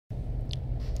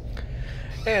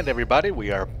And everybody, we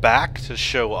are back to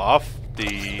show off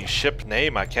the ship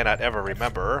name I cannot ever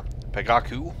remember,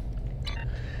 Peghqu.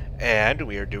 And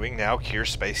we are doing now a.k.a.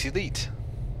 Space Elite.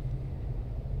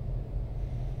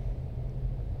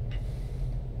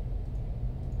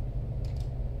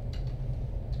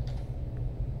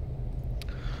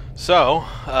 So,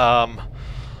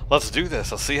 let's do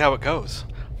this. Let's see how it goes.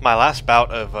 My last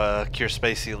bout of a.k.a.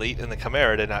 Space Elite in the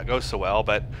Chimera did not go so well,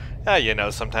 but you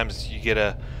know, sometimes you get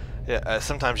a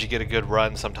good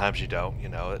run, sometimes you don't. You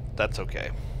know, that's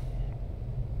okay.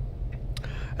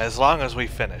 As long as we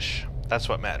finish, that's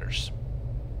what matters.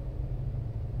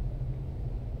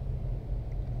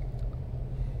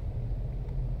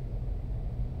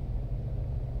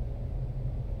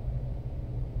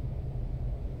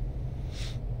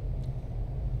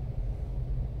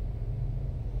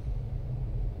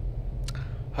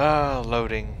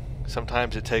 Loading.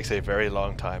 Sometimes it takes a very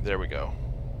long time. There we go.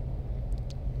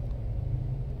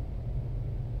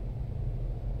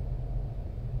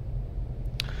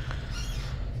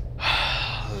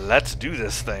 Let's do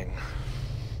this thing.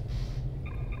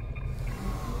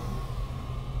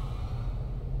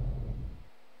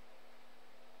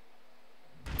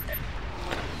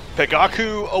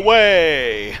 Peghqu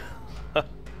away!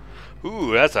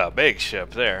 Ooh, that's a big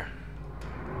ship there.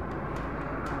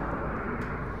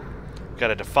 Got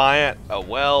a Defiant, a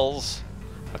Wells,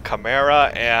 a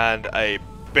Chimera, and a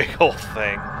big old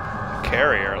thing. A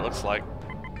carrier, it looks like.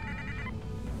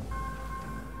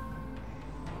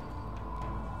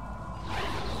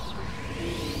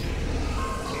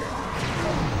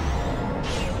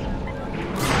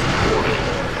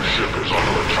 Ship is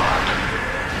under attack.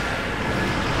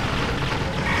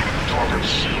 Target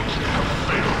shields have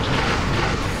failed.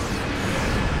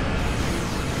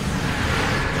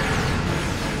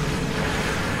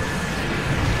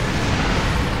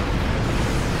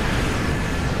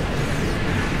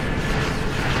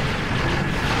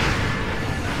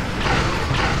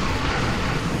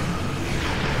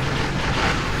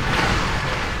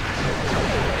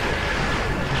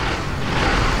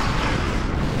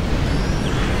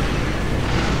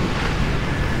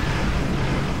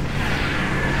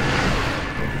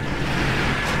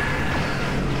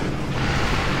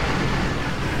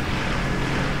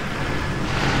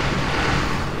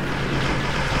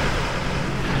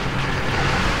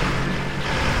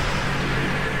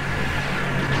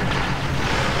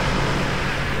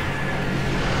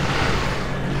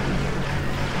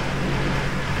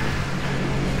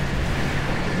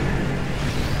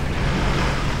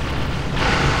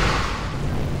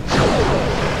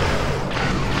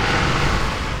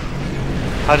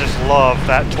 I just love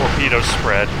that torpedo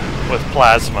spread with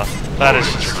plasma. That is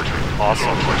just awesome.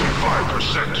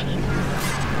 25%.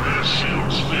 Rear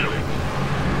shields failing.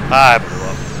 I blew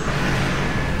up.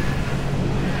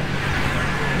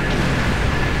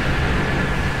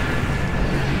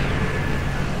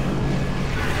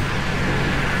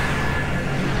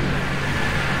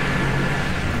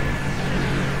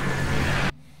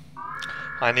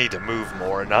 I need to move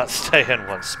more and not stay in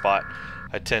one spot.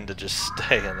 I tend to just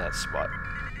stay in that spot.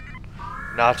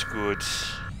 Not good.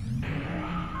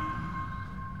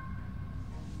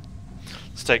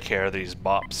 Let's take care of these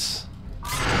bops.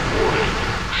 Warning.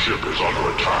 Ship is under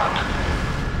attack.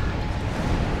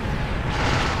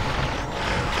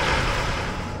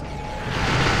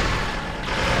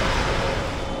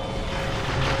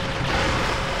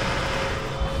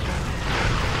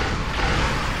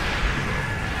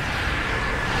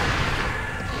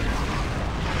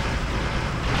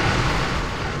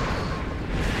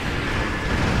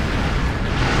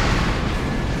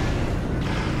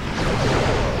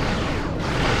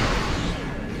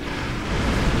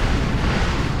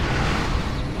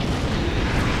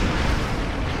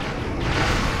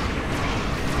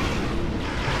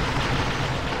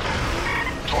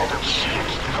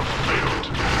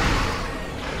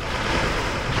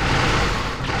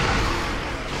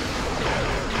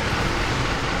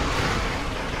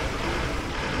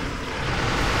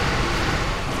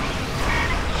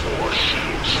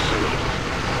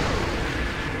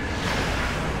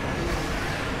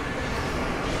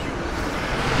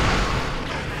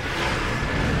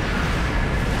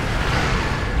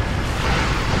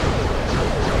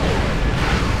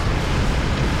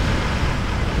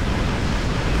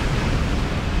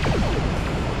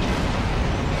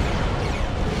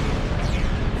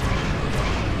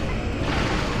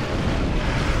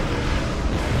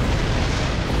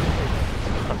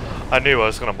 I knew I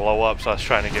was going to blow up, so I was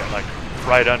trying to get like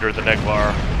right under the neck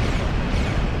bar.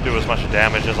 Do as much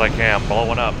damage as I can,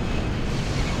 blowing up.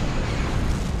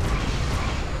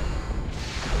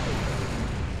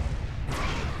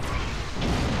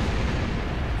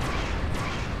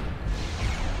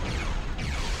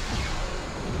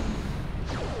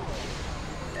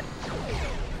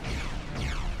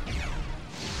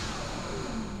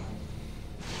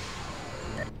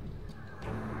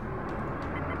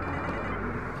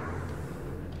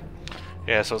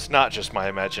 Yeah, so it's not just my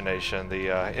imagination. The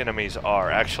enemies are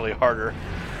actually harder.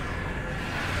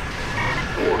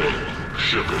 Warning.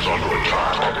 Ship is under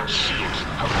attack. Target shields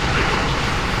have failed.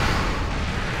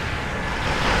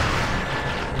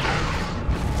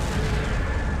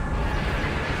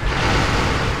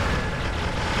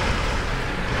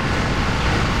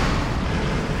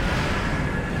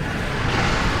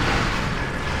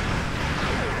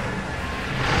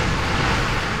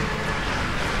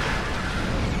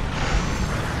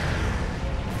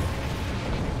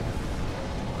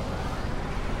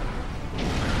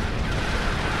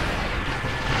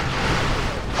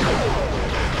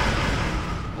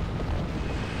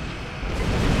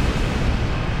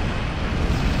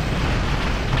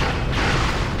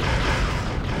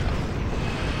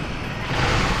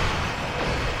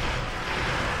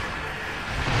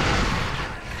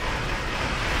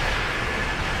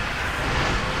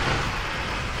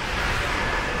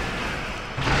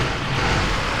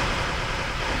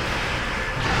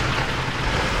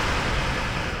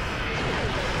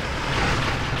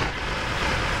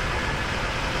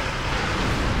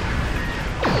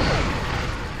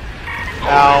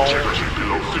 Ow. Integrity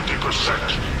below 50%.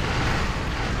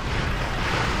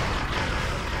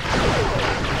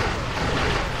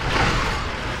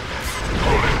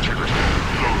 Hull integrity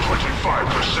below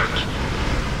 25%.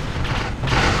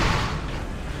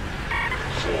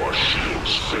 4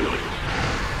 shields failing.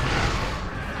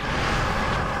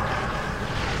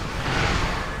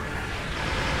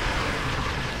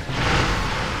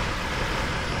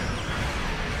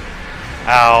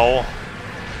 Ow.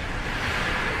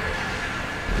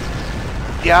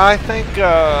 Yeah, I think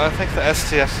the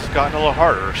STS has gotten a little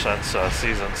harder since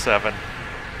Season 7.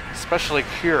 Especially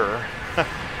Cure.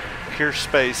 Cure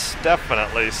Space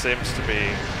definitely seems to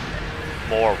be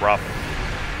more rough.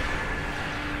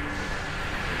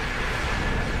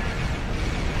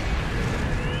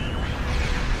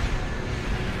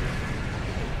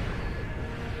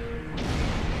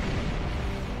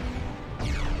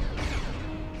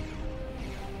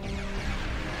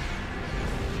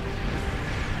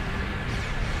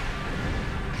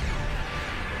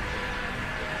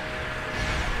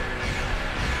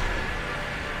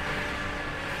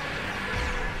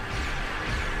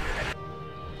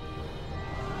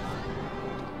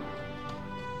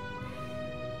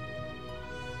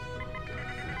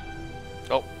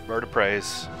 Oh, bird of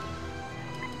praise.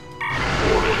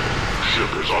 Warning.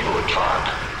 Ship is under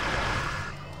attack.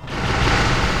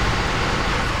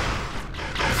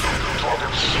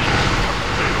 Target shields have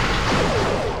failed.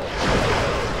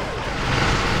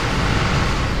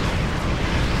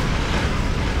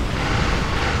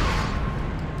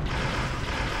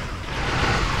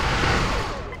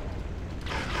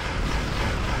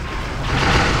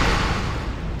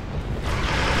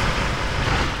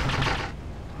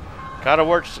 Gotta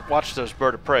watch those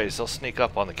bird of praise. They'll sneak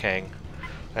up on the king.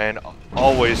 And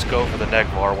always go for the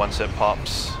Negvar once it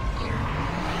pops.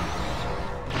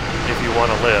 If you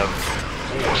want to live.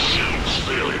 4 shields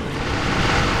failing.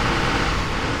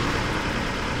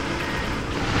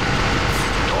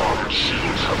 Target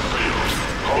shields have failed.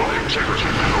 Hull integrity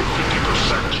below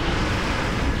 50%.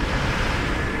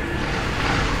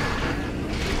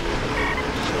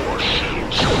 4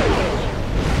 shields failing.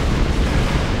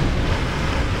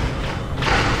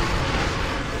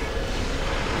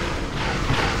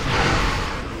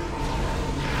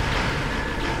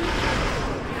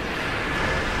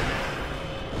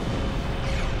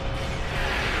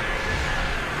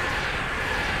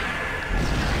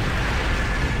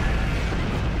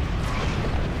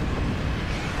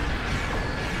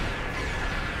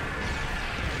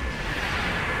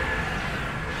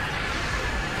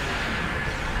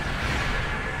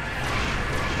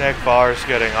 Negvar is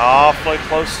getting awfully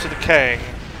close to the king.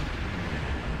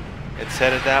 It's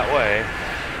headed that way.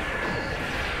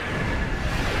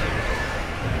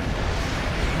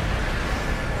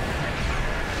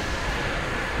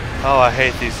 Oh, I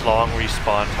hate these long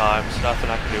respawn times. Nothing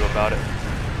I can do about it.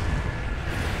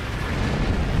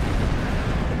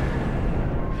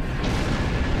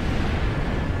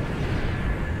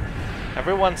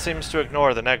 Everyone seems to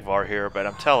ignore the Negvar here, but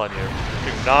I'm telling you,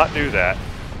 do not do that.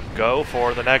 Go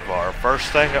for the Negvar.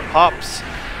 First thing that pops,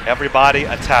 everybody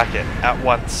attack it at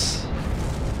once.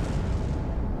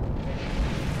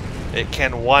 It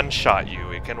can one-shot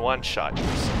you. It can one-shot you.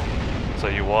 So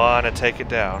you want to take it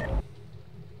down.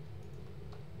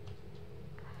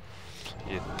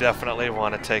 You definitely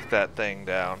want to take that thing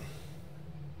down.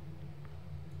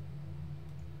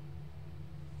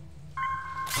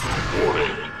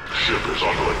 Warning. Ship is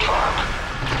under attack.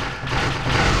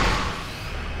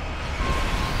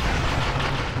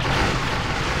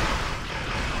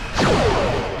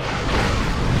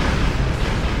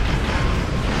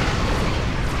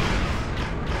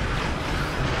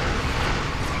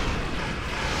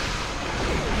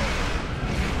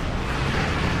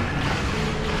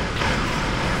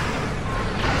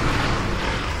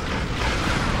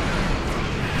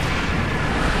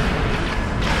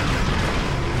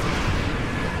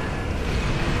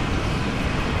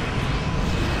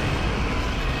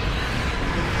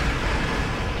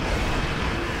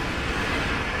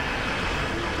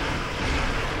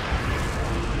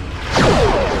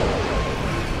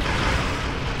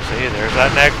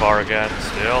 that Negvar again.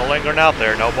 Still lingering out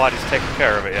there. Nobody's taking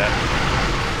care of it yet.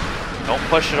 Don't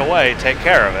push it away. Take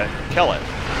care of it. Kill it.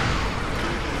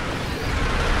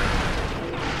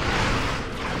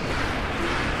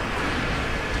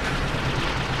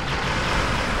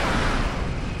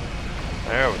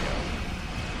 There we go.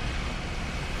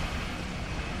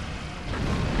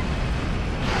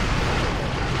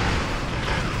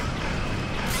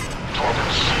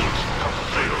 Target shields have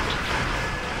failed.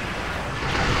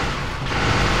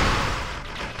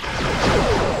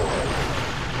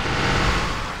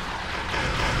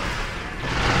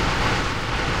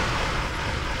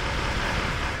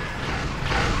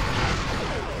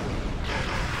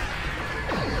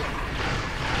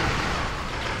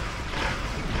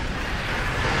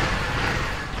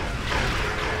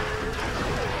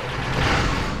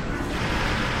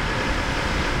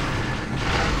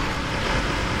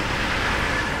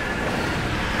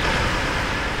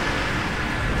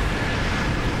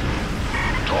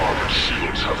 Target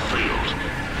shields have failed.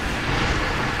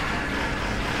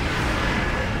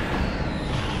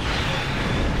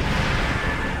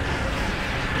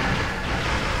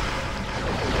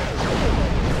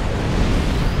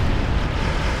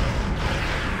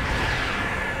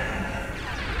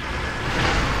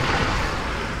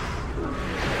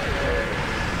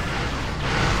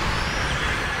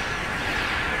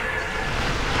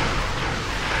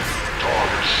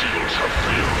 Target shields have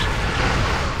failed.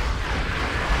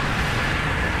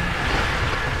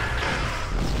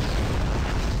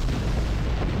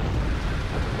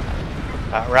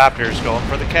 That Raptor's going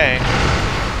for the Kang.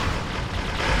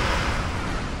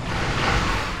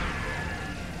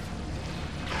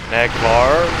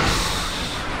 Negvars.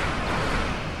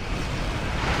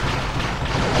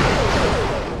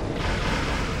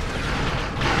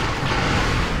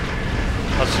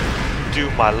 Let's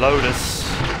do my Lotus.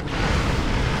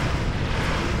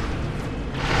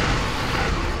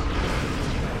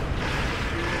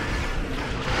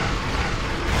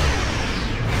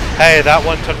 Hey, that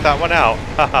one took that one out.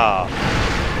 Haha.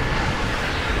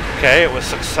 Okay, it was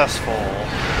successful.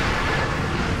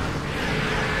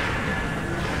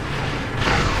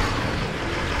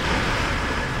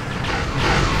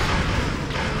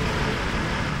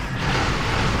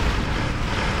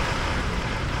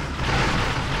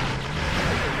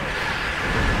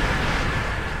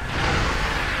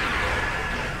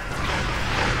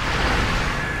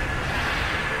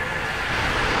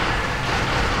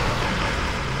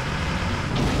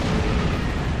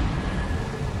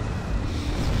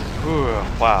 Ooh,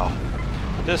 wow.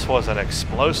 This was an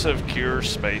explosive Cure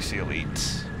Space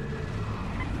Elite.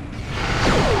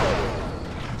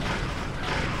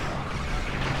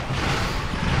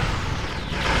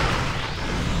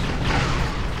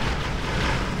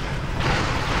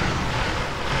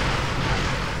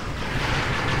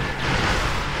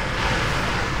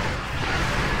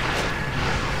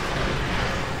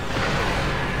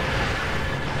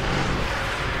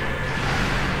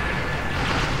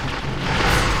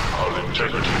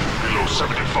 Integrity below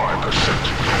 75%.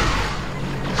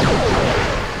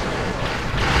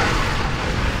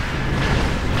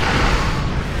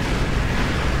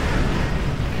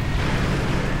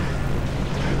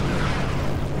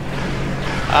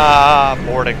 Ah,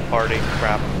 boarding party.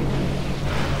 Crap.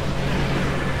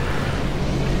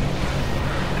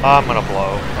 I'm gonna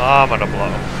blow. I'm gonna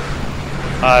blow.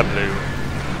 I blew.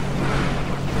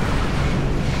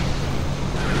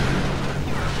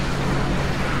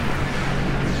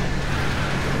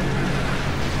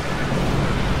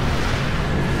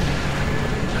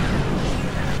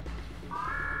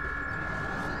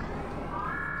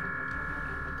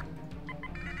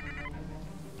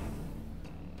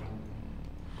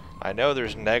 I know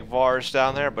there's Negvars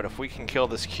down there, but if we can kill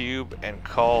this cube and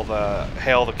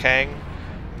hail the Kang,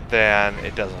 then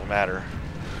it doesn't matter.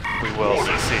 We will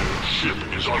succeed. Ship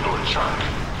is under attack.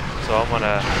 So I'm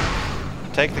gonna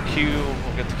take the cube,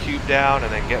 we'll get the cube down,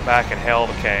 and then get back and hail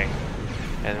the Kang,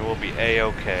 and we'll be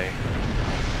A-okay.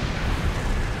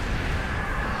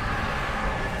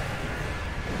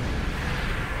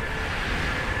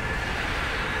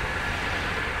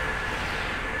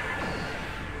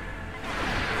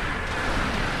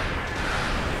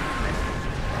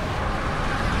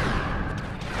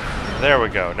 There we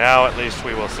go. Now at least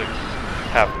we will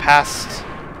have passed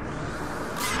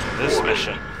this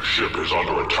mission. Ship is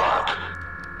under attack.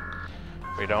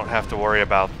 We don't have to worry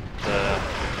about the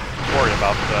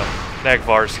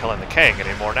Negvars killing the Kang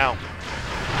anymore now.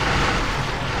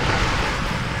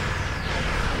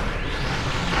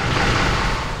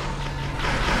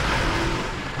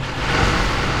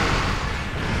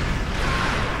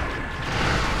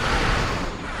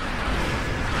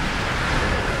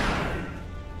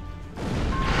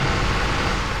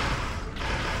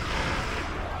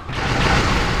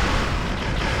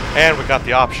 And we got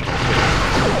the optional too.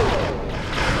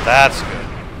 That's good.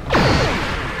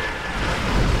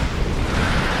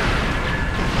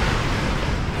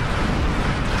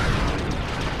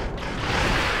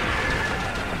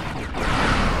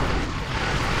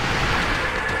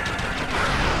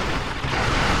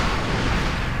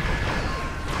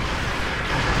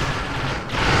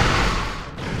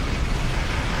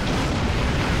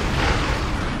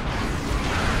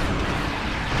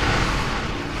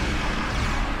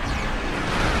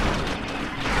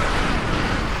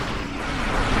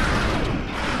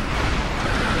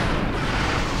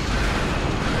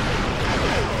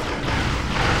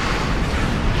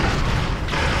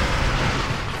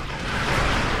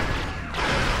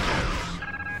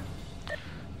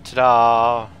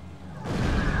 Ta-da!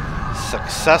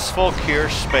 Successful cure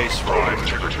space Hull ride.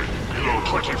 integrity below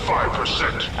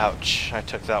 25%. Ouch, I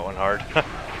took that one hard.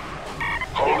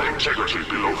 Hull integrity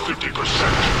below 50%.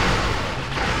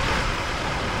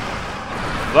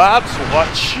 That's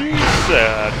what she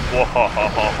said.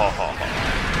 Whoa.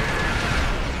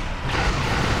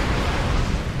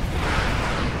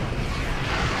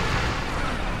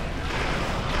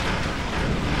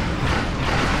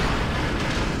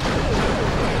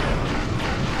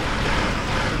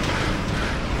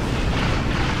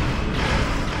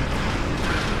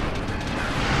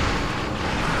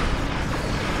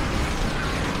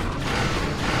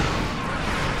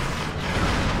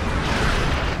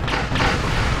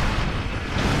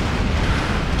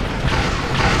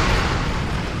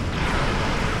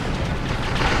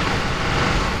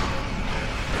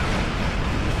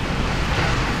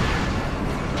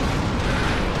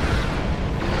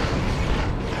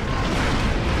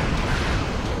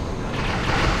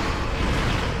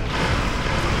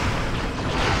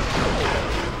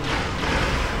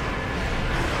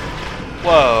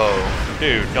 Whoa,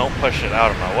 dude, don't push it out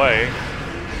of my way.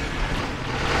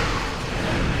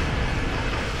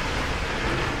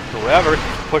 Whoever's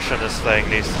pushing this thing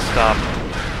needs to stop.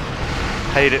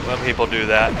 Hate it when people do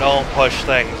that. Don't push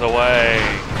things away.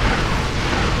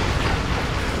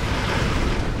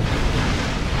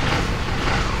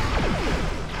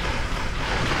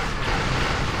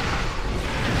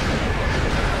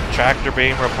 Tractor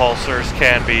beam repulsors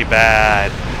can be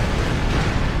bad.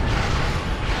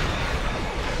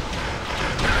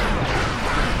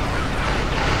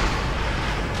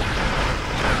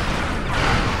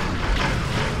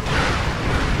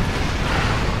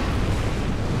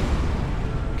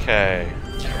 Okay.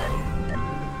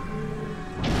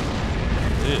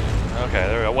 Okay,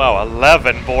 there we go. Wow,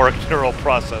 11 Borg neural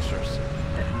processors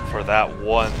for that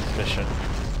one mission.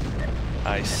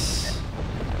 Nice.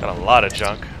 Got a lot of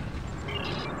junk.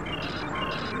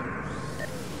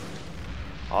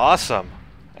 Awesome.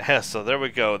 Yeah, so there we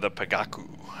go. The Peghqu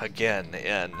again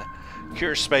in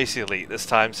Cure Space Elite. This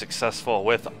time successful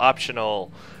with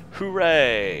optional.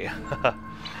 Hooray!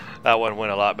 That one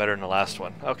went a lot better than the last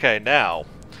one. Okay, now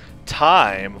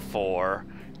time for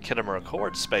Kinemer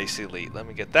Accord Space Elite. Let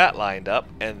me get that lined up,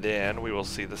 and then we will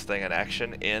see this thing in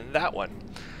action in that one.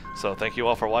 So thank you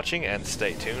all for watching, and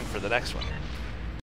stay tuned for the next one.